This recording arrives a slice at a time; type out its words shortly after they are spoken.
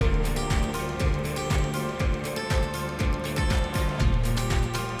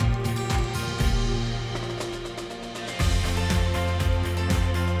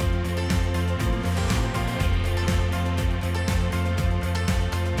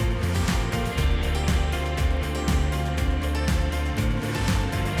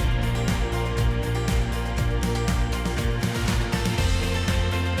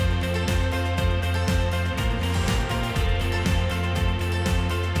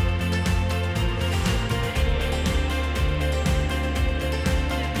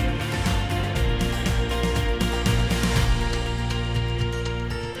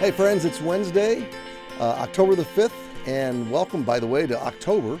Hi, friends. It's Wednesday, October the 5th, and welcome, by the way, to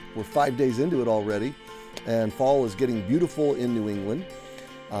October. We're 5 days into it already, and fall is getting beautiful in New England.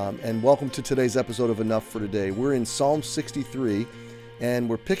 And welcome to today's episode of Enough for Today. We're in Psalm 63, and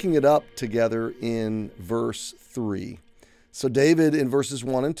we're picking it up together in verse 3. So David, in verses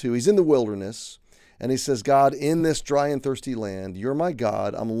 1 and 2, he's in the wilderness, and he says, God, in this dry and thirsty land, you're my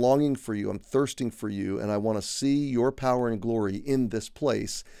God. I'm longing for you. I'm thirsting for you, and I want to see your power and glory in this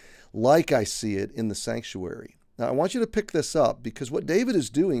place like I see it in the sanctuary. Now, I want you to pick this up because what David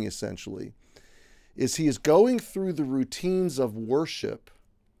is doing essentially is he is going through the routines of worship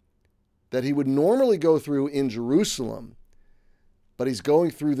that he would normally go through in Jerusalem, but he's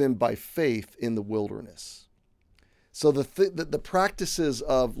going through them by faith in the wilderness. So the practices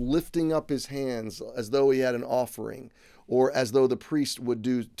of lifting up his hands as though he had an offering, or as though the priest would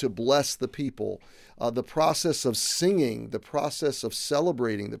do to bless the people, the process of singing, the process of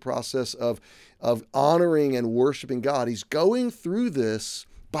celebrating, the process of honoring and worshiping God, he's going through this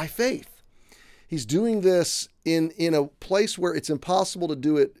by faith. He's doing this in a place where it's impossible to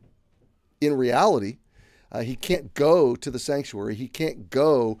do it in reality. He can't go to the sanctuary. He can't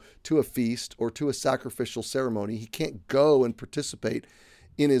go to a feast or to a sacrificial ceremony. He can't go and participate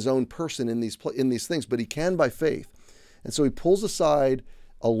in his own person in these things, but he can by faith. And so he pulls aside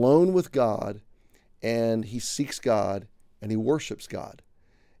alone with God, and he seeks God, and he worships God.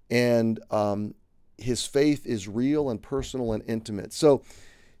 And his faith is real and personal and intimate. So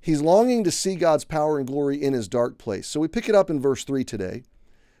he's longing to see God's power and glory in his dark place. So we pick it up in verse 3 today,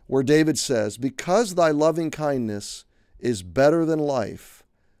 where David says, because thy loving kindness is better than life,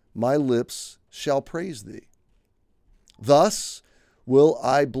 my lips shall praise thee. Thus will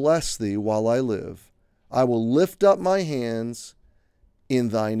I bless thee while I live. I will lift up my hands in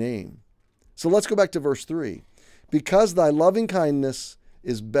thy name. So let's go back to verse 3. Because thy loving kindness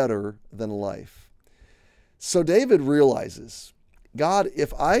is better than life. So David realizes, God,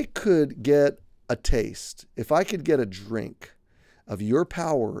 if I could get a taste, if I could get a drink of your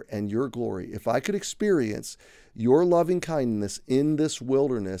power and your glory, if I could experience your loving kindness in this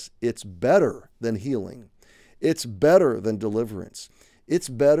wilderness, it's better than healing. It's better than deliverance. It's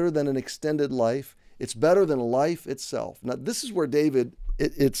better than an extended life. It's better than life itself. Now, this is where David,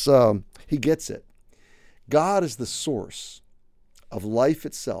 he gets it. God is the source of life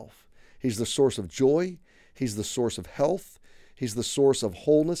itself. He's the source of joy. He's the source of health. He's the source of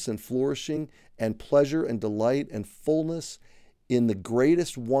wholeness and flourishing and pleasure and delight and fullness in the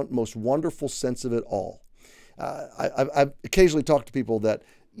greatest, most wonderful sense of it all. I've occasionally talked to people that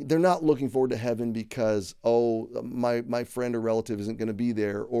they're not looking forward to heaven because, my friend or relative isn't going to be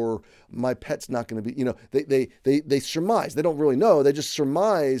there, or my pet's not going to be, they surmise. They don't really know. They just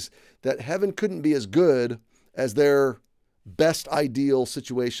surmise that heaven couldn't be as good as their best ideal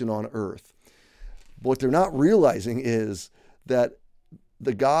situation on earth. But what they're not realizing is that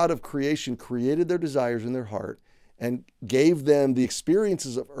the God of creation created their desires in their heart and gave them the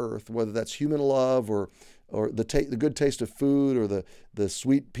experiences of earth, whether that's human love or the good taste of food, or the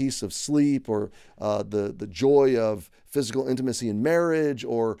sweet peace of sleep, or the joy of physical intimacy in marriage,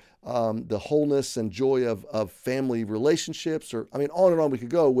 or the wholeness and joy of family relationships, or on and on we could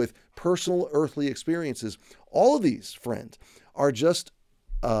go with personal earthly experiences. All of these, friends, are just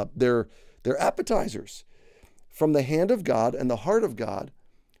they're appetizers from the hand of God and the heart of God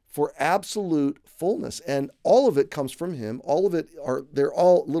for absolute fullness. And all of it comes from him. All of it they're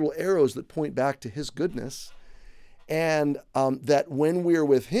all little arrows that point back to his goodness. And that when we're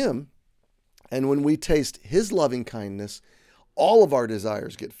with him and when we taste his loving kindness, all of our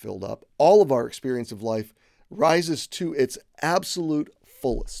desires get filled up. All of our experience of life rises to its absolute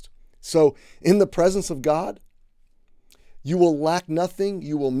fullest. So in the presence of God, you will lack nothing.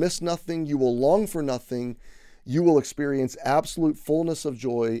 You will miss nothing. You will long for nothing. You will experience absolute fullness of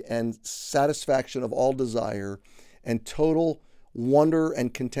joy and satisfaction of all desire and total wonder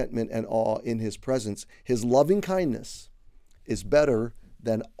and contentment and awe in his presence. His loving kindness is better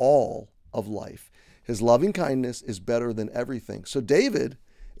than all of life. His loving kindness is better than everything. So David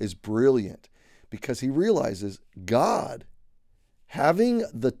is brilliant because he realizes God, having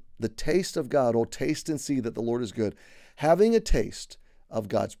the taste of God, oh, taste and see that the Lord is good, having a taste of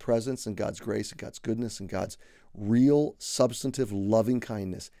God's presence and God's grace and God's goodness and God's real, substantive, loving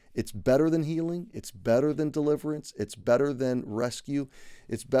kindness. It's better than healing. It's better than deliverance. It's better than rescue.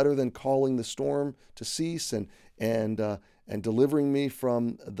 It's better than calling the storm to cease and delivering me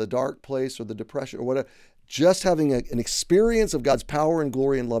from the dark place or the depression or whatever. Just having an experience of God's power and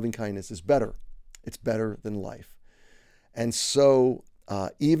glory and loving kindness is better. It's better than life. And so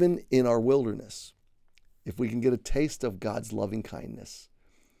even in our wilderness, if we can get a taste of God's loving kindness,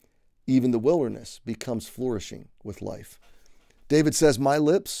 even the wilderness becomes flourishing with life. David says, my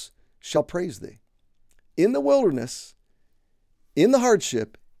lips shall praise thee. In the wilderness, in the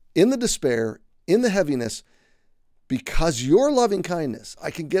hardship, in the despair, in the heaviness, because your loving kindness,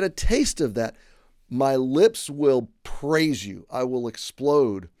 I can get a taste of that. My lips will praise you. I will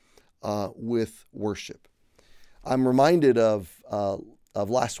explode with worship. I'm reminded of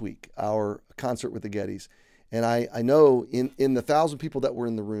last week, our concert with the Gettys. And I know in the 1,000 people that were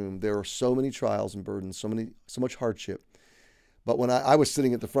in the room, there are so many trials and burdens, so much hardship. But when I was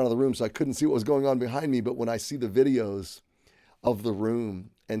sitting at the front of the room, so I couldn't see what was going on behind me, but when I see the videos of the room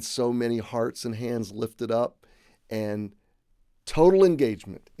and so many hearts and hands lifted up and total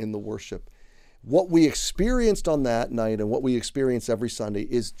engagement in the worship, what we experienced on that night and what we experience every Sunday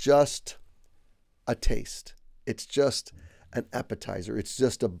is just a taste. It's just an appetizer. It's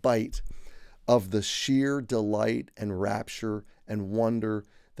just a bite of the sheer delight and rapture and wonder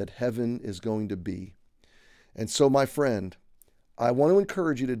that heaven is going to be. And so, my friend, I want to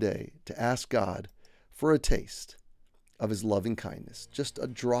encourage you today to ask God for a taste of his loving kindness. Just a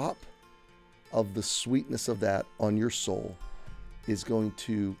drop of the sweetness of that on your soul is going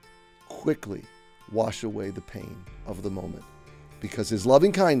to quickly wash away the pain of the moment, because his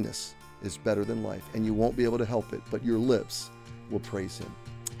loving kindness is better than life, and you won't be able to help it, but your lips will praise him.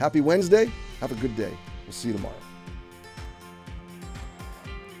 Happy Wednesday. Have a good day. We'll see you tomorrow.